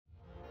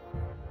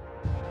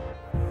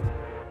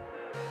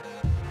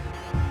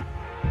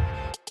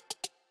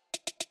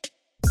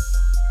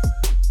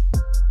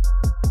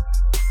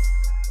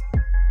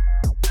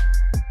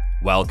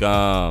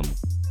Welcome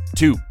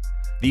to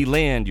the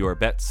Land Your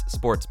Bets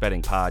Sports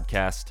Betting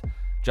Podcast.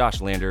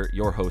 Josh Lander,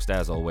 your host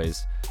as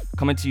always,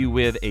 coming to you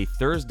with a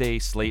Thursday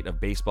slate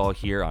of baseball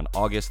here on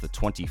August the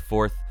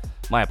 24th.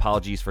 My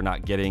apologies for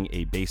not getting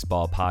a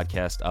baseball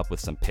podcast up with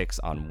some picks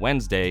on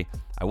Wednesday.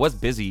 I was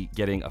busy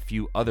getting a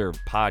few other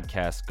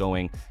podcasts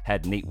going.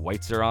 Had Nate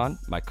Weitzer on,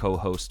 my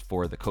co-host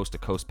for the Coast to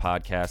Coast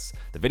podcast,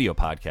 the video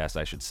podcast,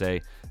 I should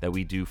say, that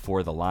we do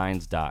for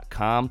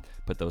thelines.com.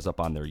 Put those up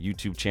on their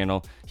YouTube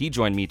channel. He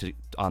joined me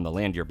on the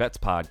Land Your Bets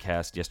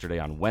podcast yesterday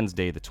on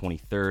Wednesday, the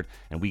 23rd,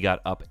 and we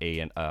got up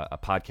a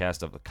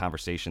podcast of a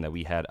conversation that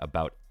we had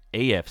about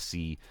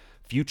AFC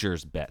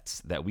futures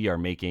bets that we are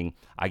making.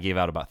 I gave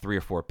out about 3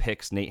 or 4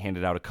 picks. Nate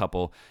handed out a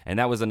couple, and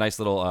that was a nice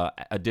little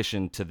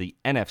addition to the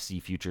NFC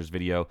futures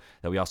video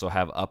that we also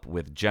have up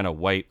with Jenna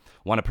White.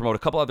 Want to promote a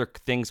couple other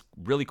things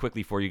really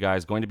quickly for you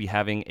guys. Going to be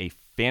having a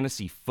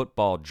fantasy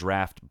football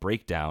draft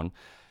breakdown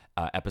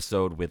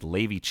episode with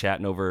Levi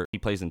Chatnover. He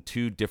plays in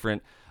 2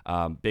 different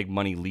big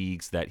money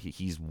leagues that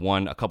he's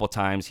won a couple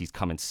times. He's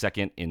come in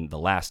second in the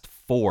last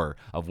 4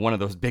 of one of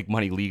those big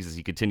money leagues as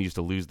he continues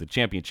to lose the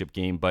championship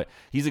game. But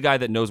he's a guy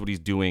that knows what he's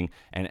doing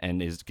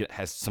and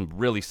has some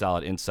really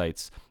solid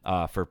insights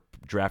for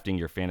drafting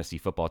your fantasy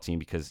football team,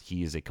 because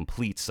he is a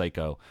complete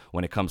psycho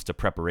when it comes to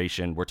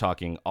preparation. We're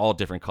talking all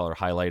different color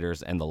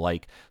highlighters and the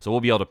like. So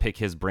we'll be able to pick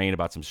his brain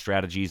about some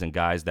strategies and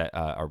guys that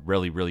are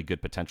really, really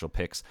good potential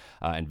picks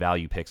and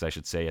value picks, I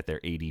should say, at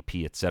their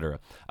ADP, etc.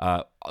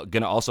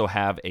 Going to also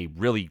have a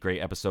really great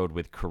episode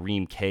with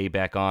Kareem K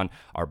back on,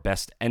 our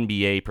best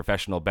NBA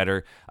professional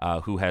bettor,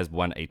 who has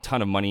won a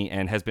ton of money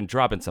and has been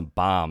dropping some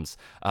bombs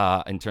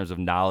in terms of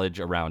knowledge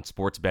around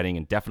sports betting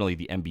and definitely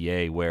the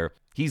NBA, where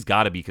he's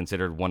got to be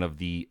considered one of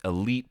the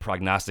elite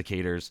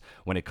prognosticators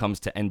when it comes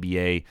to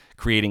NBA,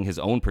 creating his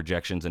own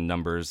projections and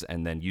numbers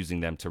and then using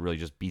them to really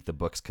just beat the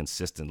books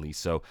consistently.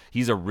 So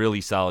he's a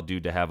really solid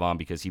dude to have on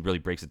because he really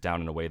breaks it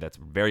down in a way that's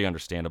very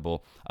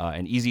understandable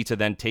and easy to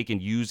then take and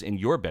use in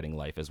your betting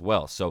life as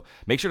well. So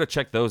make sure to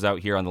check those out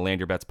here on the Land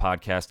Your Bets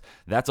podcast.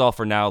 That's all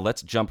for now.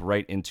 Let's jump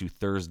right into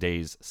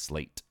Thursday's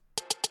slate.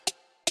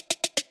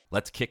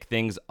 Let's kick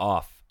things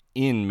off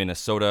in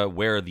Minnesota,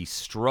 where the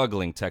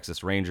struggling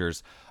Texas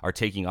Rangers are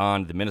taking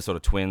on the Minnesota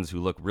Twins,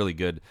 who look really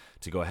good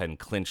to go ahead and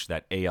clinch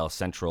that AL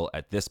Central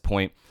at this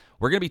point.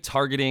 We're going to be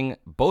targeting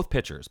both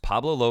pitchers.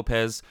 Pablo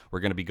Lopez, we're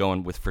going to be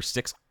going with for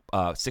 6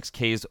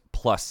 Ks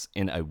plus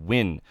in a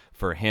win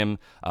for him,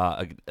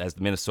 as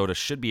Minnesota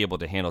should be able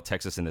to handle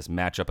Texas in this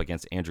matchup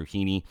against Andrew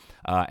Heaney.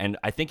 And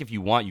I think if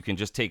you want, you can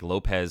just take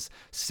Lopez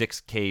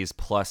 6 Ks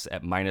plus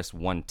at minus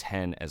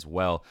 110 as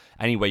well.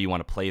 Any way you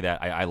want to play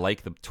that. I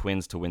like the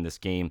Twins to win this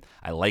game.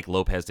 I like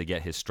Lopez to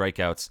get his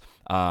strikeouts.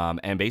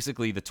 And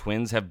basically the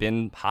Twins have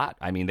been hot.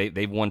 I mean,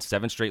 they've won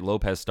 7 straight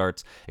Lopez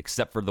starts,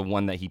 except for the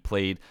one that he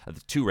played,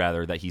 the 2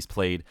 rather, that he's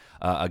played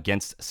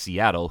against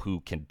Seattle,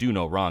 who can do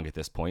no wrong at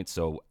this point.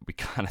 So we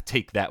kind of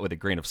take that with a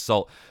grain of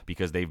salt,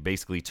 because they've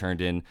basically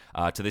turned in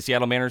to the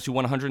Seattle Mariners, who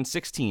won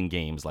 116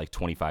 games like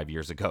 25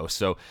 years ago.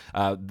 So,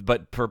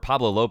 but for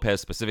Pablo Lopez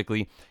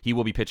specifically, he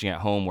will be pitching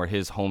at home, where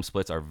his home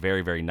splits are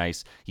very, very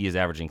nice. He is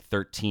averaging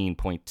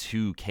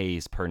 13.2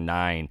 Ks per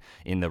 9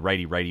 in the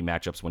righty-righty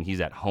matchups when he's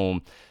at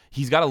home.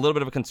 He's got a little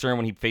bit of a concern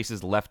when he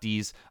faces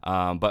lefties,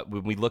 but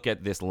when we look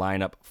at this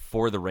lineup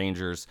for the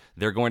Rangers,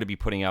 they're going to be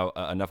putting out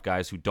enough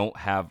guys who don't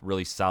have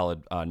really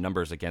solid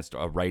numbers against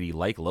a righty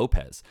like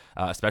Lopez,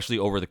 especially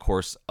over the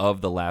course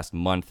of the last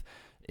month.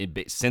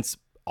 Since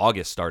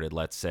August started,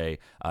 let's say,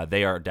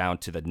 they are down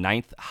to the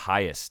 9th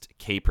highest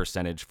K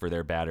percentage for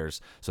their batters,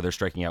 so they're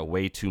striking out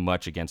way too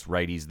much against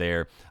righties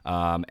there.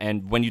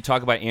 And when you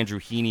talk about Andrew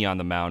Heaney on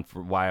the mound,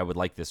 for why I would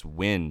like this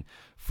win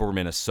for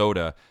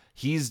Minnesota,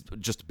 he's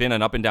just been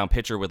an up-and-down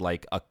pitcher with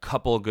like a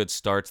couple good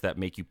starts that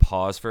make you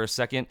pause for a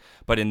second.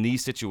 But in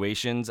these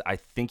situations, I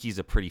think he's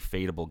a pretty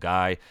fadeable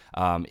guy.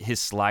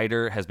 His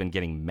slider has been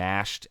getting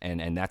mashed,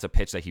 and that's a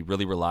pitch that he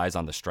really relies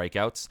on the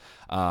strikeouts.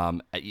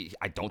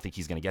 I don't think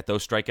he's going to get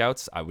those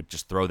strikeouts. I would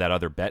just throw that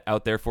other bet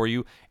out there for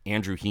you.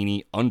 Andrew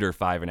Heaney under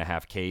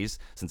 5.5 Ks,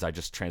 since I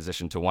just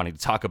transitioned to wanting to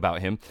talk about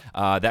him.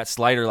 That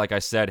slider, like I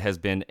said, has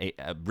been a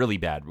really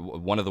bad,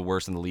 one of the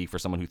worst in the league for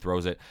someone who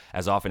throws it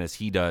as often as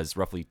he does.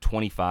 Roughly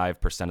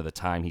 25% of the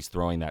time he's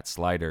throwing that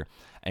slider,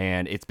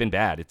 and it's been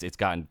bad. It's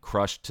gotten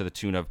crushed to the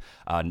tune of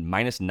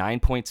minus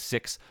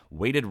 9.6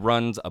 weighted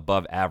runs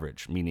above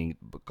average, meaning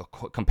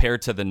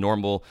compared to the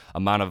normal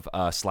amount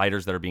of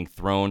sliders that are being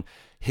thrown,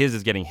 his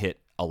is getting hit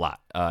a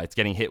lot. It's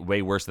getting hit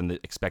way worse than the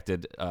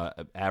expected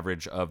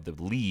average of the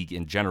league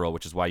in general,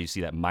 which is why you see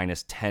that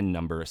minus 10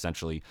 number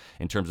essentially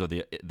in terms of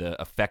the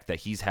effect that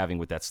he's having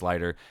with that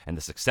slider and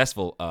the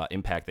successful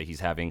impact that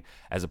he's having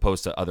as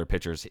opposed to other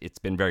pitchers. It's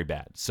been very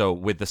bad. So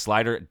with the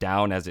slider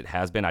down as it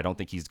has been, I don't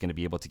think he's going to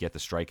be able to get the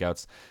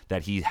strikeouts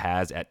that he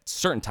has at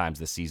certain times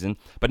this season,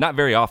 but not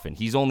very often.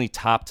 He's only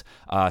topped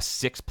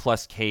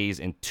 6+ Ks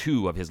in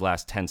 2 of his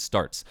last 10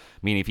 starts,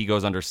 meaning if he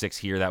goes under 6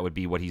 here, that would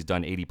be what he's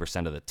done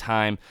 80% of the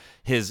time.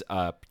 His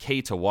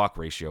K to walk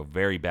ratio,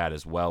 very bad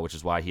as well, which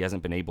is why he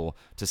hasn't been able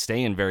to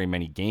stay in very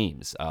many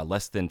games,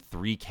 less than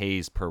 3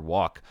 Ks per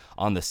walk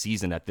on the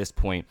season at this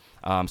point.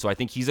 So I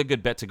think he's a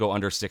good bet to go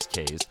under 6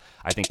 Ks.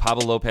 I think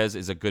Pablo Lopez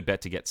is a good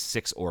bet to get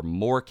 6 or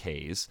more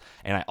Ks.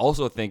 And I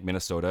also think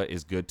Minnesota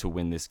is good to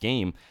win this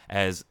game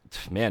as,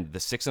 man,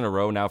 the 6 in a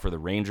row now for the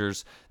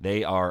Rangers.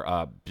 They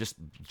are just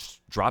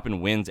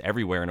dropping wins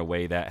everywhere in a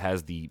way that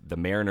has the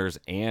Mariners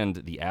and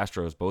the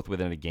Astros both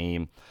within a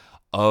game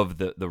of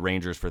the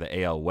Rangers for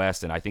the AL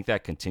West, and I think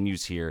that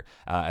continues here.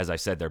 As I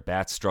said, their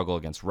bats struggle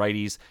against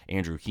righties.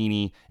 Andrew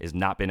Heaney has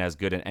not been as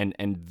good,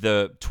 and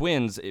the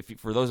Twins,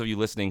 for those of you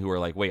listening who are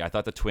like, wait, I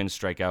thought the Twins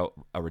strike out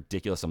a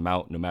ridiculous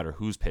amount no matter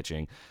who's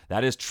pitching.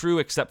 That is true,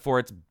 except for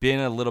it's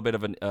been a little bit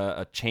of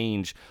a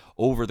change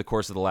over the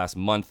course of the last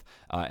month.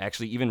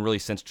 Actually, even really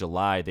since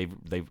July,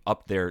 they've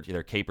upped their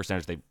K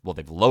percentage.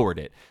 They've lowered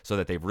it so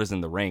that they've risen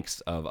the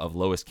ranks of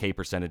lowest K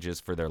percentages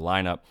for their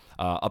lineup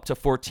up to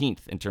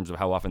 14th in terms of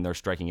how often they're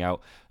striking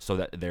out, so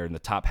that they're in the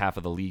top half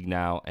of the league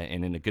now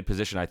and in a good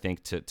position, I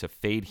think, to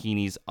fade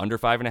Heaney's under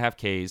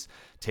 5.5 Ks,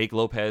 take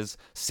Lopez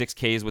 6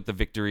 Ks with the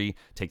victory,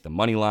 take the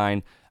money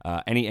line.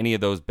 Any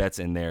of those bets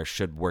in there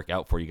should work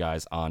out for you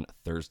guys on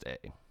Thursday.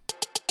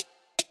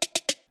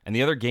 And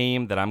the other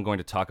game that I'm going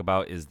to talk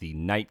about is the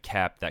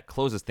nightcap that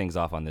closes things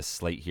off on this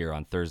slate here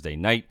on Thursday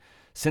night.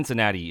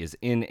 Cincinnati is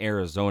in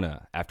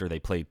Arizona after they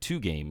played 2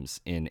 games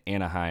in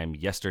Anaheim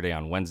yesterday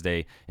on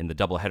Wednesday in the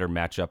doubleheader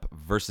matchup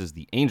versus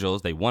the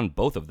Angels. They won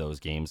both of those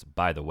games,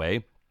 by the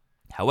way.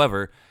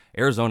 However,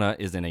 Arizona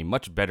is in a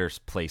much better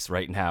place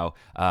right now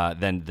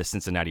than the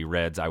Cincinnati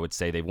Reds. I would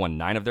say they've won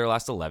 9 of their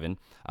last 11.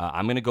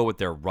 I'm going to go with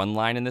their run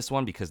line in this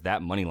one because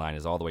that money line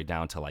is all the way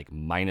down to like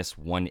minus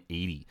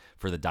 180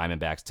 for the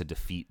Diamondbacks to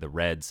defeat the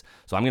Reds.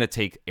 So I'm going to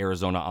take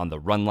Arizona on the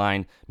run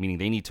line, meaning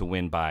they need to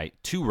win by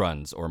 2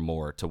 runs or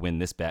more to win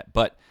this bet.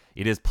 But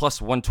it is plus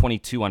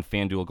 122 on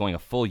FanDuel, going a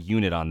full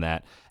unit on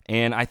that.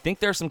 And I think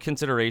there's some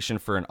consideration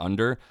for an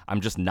under.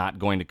 I'm just not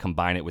going to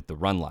combine it with the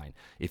run line.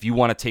 If you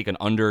want to take an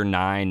under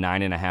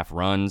 9.5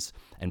 runs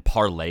and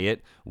parlay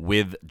it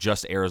with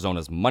just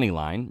Arizona's money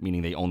line,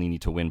 meaning they only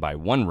need to win by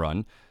 1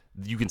 run,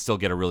 you can still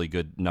get a really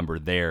good number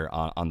there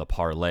on the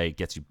parlay.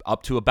 Gets you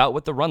up to about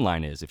what the run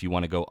line is. If you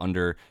want to go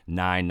under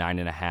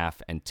 9.5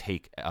 and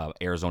take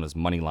Arizona's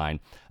money line,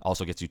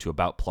 also gets you to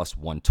about plus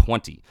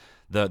 120.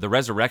 The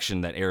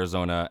resurrection that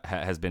Arizona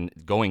has been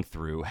going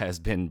through has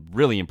been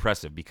really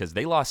impressive because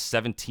they lost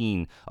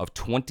 17 of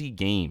 20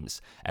 games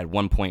at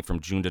one point from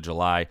June to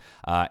July,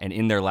 and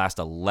in their last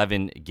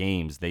 11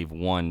 games, they've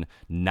won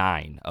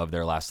 9 of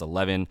their last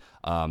 11.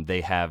 They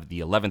have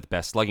the 11th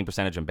best slugging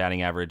percentage and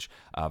batting average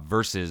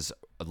versus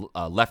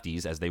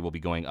lefties, as they will be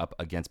going up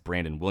against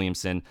Brandon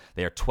Williamson.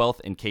 They are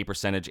 12th in K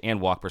percentage and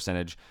walk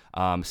percentage.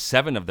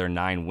 7 of their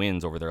 9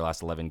 wins over their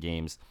last 11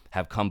 games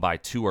have come by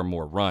 2 or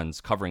more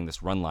runs, covering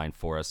this run line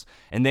for us.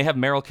 And they have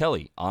Merrill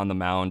Kelley on the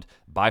mound,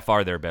 by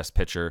far their best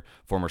pitcher,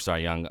 former Cy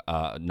Young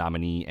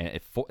nominee,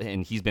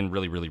 and he's been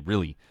really, really,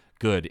 really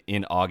good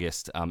in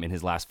August in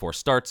his last 4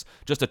 starts.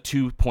 Just a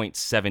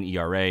 2.7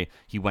 ERA.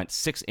 He went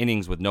 6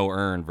 innings with no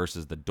earn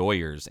versus the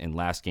Doyers in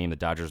last game. The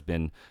Dodgers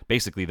been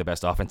basically the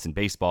best offense in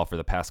baseball for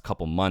the past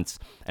couple months,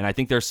 and I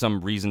think there's some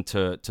reason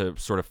to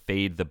sort of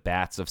fade the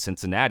bats of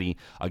Cincinnati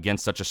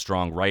against such a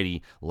strong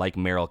righty like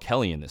Merrill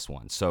Kelley in this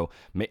one. So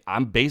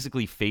I'm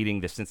basically fading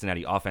the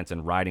Cincinnati offense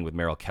and riding with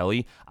Merrill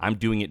Kelley. I'm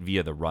doing it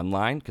via the run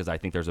line because I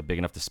think there's a big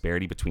enough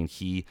disparity between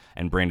he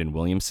and Brandon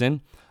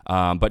Williamson.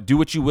 But do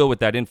what you will with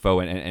that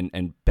info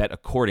and bet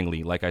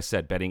accordingly. Like I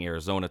said, betting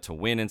Arizona to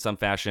win in some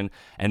fashion,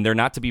 and there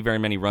not to be very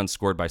many runs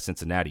scored by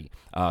Cincinnati.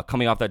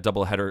 Coming off that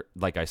doubleheader,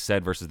 like I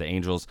said, versus the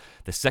Angels,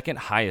 the second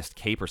highest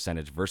K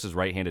percentage versus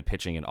right-handed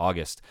pitching in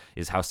August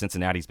is how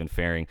Cincinnati's been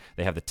faring.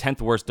 They have the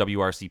 10th worst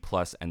WRC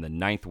plus and the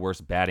 9th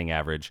worst batting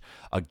average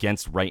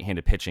against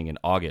right-handed pitching in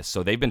August.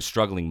 So they've been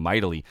struggling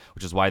mightily,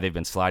 which is why they've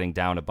been sliding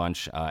down a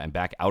bunch and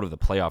back out of the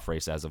playoff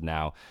race as of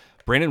now.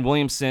 Brandon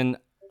Williamson,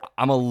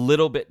 I'm a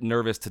little bit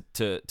nervous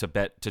to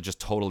bet to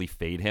just totally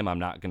fade him. I'm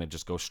not going to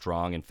just go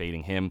strong in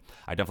fading him.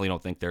 I definitely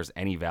don't think there's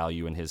any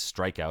value in his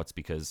strikeouts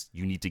because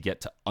you need to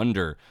get to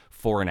under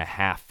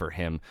 4.5 for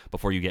him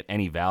before you get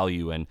any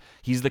value. And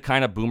he's the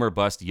kind of boomer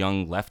bust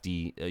young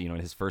lefty, in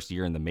his first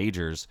year in the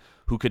majors,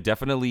 who could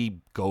definitely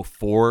go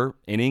 4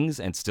 innings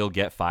and still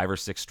get 5 or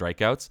 6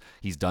 strikeouts.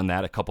 He's done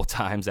that a couple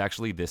times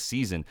actually this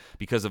season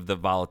because of the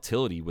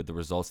volatility with the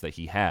results that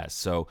he has.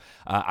 So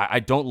I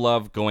don't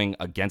love going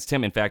against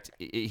him. In fact,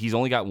 he's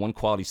only got 1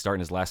 quality start in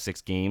his last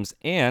 6 games,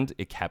 and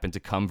it happened to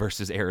come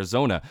versus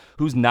Arizona,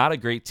 who's not a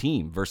great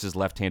team versus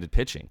left-handed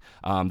pitching.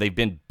 They've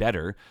been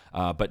better,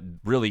 but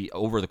really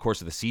over the course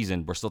of the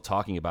season, we're still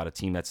talking about a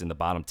team that's in the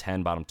bottom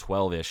 10, bottom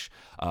 12-ish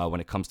when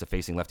it comes to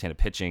facing left-handed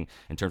pitching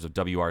in terms of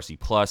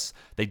WRC+.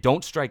 They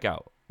don't strike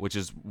out, which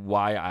is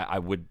why I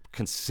would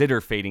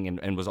consider fading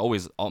and was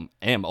always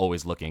am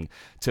always looking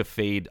to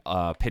fade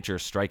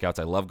pitchers' strikeouts.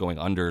 I love going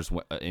unders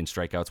in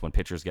strikeouts when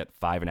pitchers get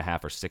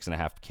 5.5 or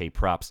 6.5 K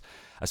props,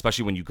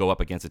 especially when you go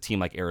up against a team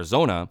like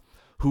Arizona,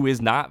 who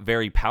is not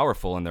very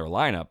powerful in their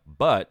lineup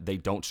but they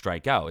don't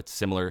strike out. It's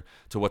similar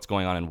to what's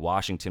going on in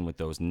Washington with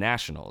those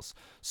Nationals.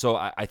 So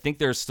I think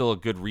there's still a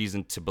good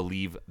reason to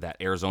believe that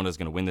Arizona is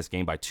going to win this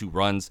game by 2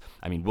 runs.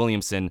 I mean,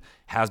 Williamson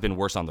has been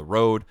worse on the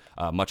road,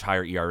 much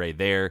higher ERA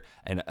there,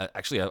 and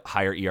actually a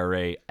higher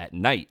ERA at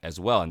night as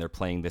well. And they're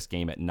playing this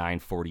game at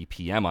 9:40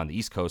 p.m. on the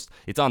East Coast.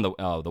 It's on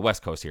the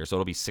West Coast here, so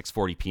it'll be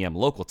 6:40 p.m.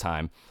 local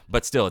time.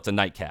 But still, it's a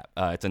nightcap.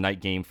 It's a night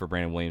game for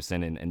Brandon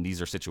Williamson, and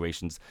these are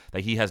situations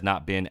that he has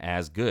not been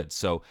as good.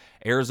 So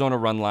Arizona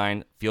run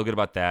line, feel good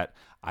about that.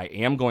 I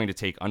am going to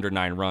take under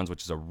 9 runs,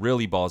 which is a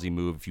really ballsy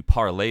move. If you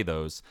parlay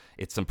those,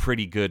 it's some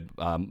pretty good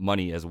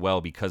money as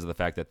well because of the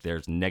fact that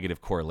there's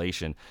negative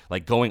correlation.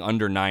 Like going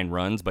under 9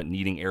 runs, but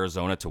needing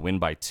Arizona to win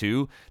by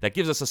 2, that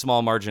gives us a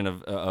small margin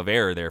of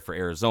error there for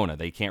Arizona.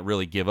 They can't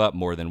really give up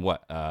more than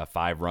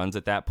 5 runs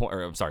at that point,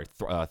 or I'm sorry,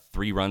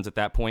 3 runs at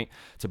that point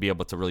to be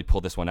able to really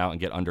pull this one out and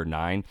get under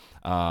 9.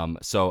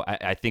 So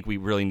I think we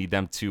really need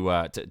them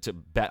to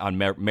bet on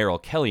Merrill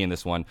Kelley in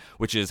this one,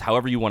 which is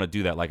however you want to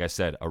do that. Like I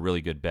said, a really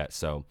good bet.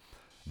 So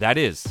that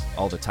is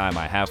all the time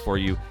I have for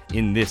you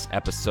in this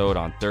episode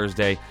on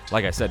Thursday.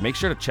 Like I said, make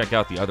sure to check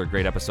out the other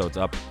great episodes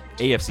up.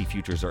 AFC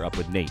Futures are up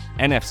with Nate.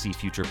 NFC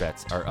Future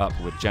Bets are up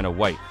with Jenna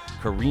White.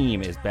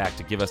 Kareem is back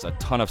to give us a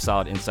ton of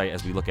solid insight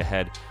as we look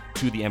ahead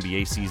to the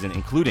NBA season,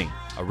 including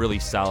a really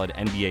solid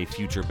NBA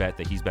future bet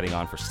that he's betting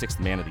on for 6th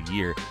man of the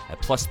year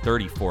at plus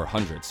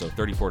 3,400. So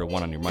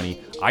 34-1 on your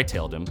money. I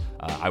tailed him.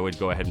 I would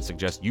go ahead and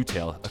suggest you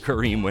tail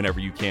Kareem whenever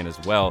you can as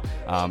well.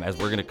 As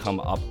we're going to come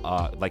up,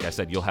 like I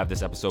said, you'll have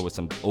this episode with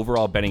some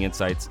overall betting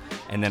insights.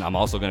 And then I'm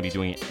also going to be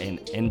doing an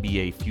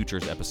NBA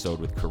futures episode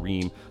with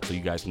Kareem, so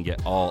you guys can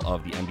get all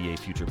of the NBA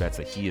future bets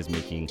that he is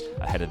making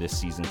ahead of this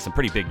season. Some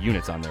pretty big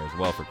units on there as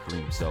well for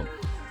Kareem. So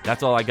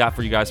that's all I got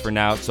for you guys for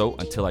now. So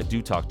until I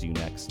do talk to you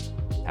next,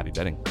 happy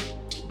betting.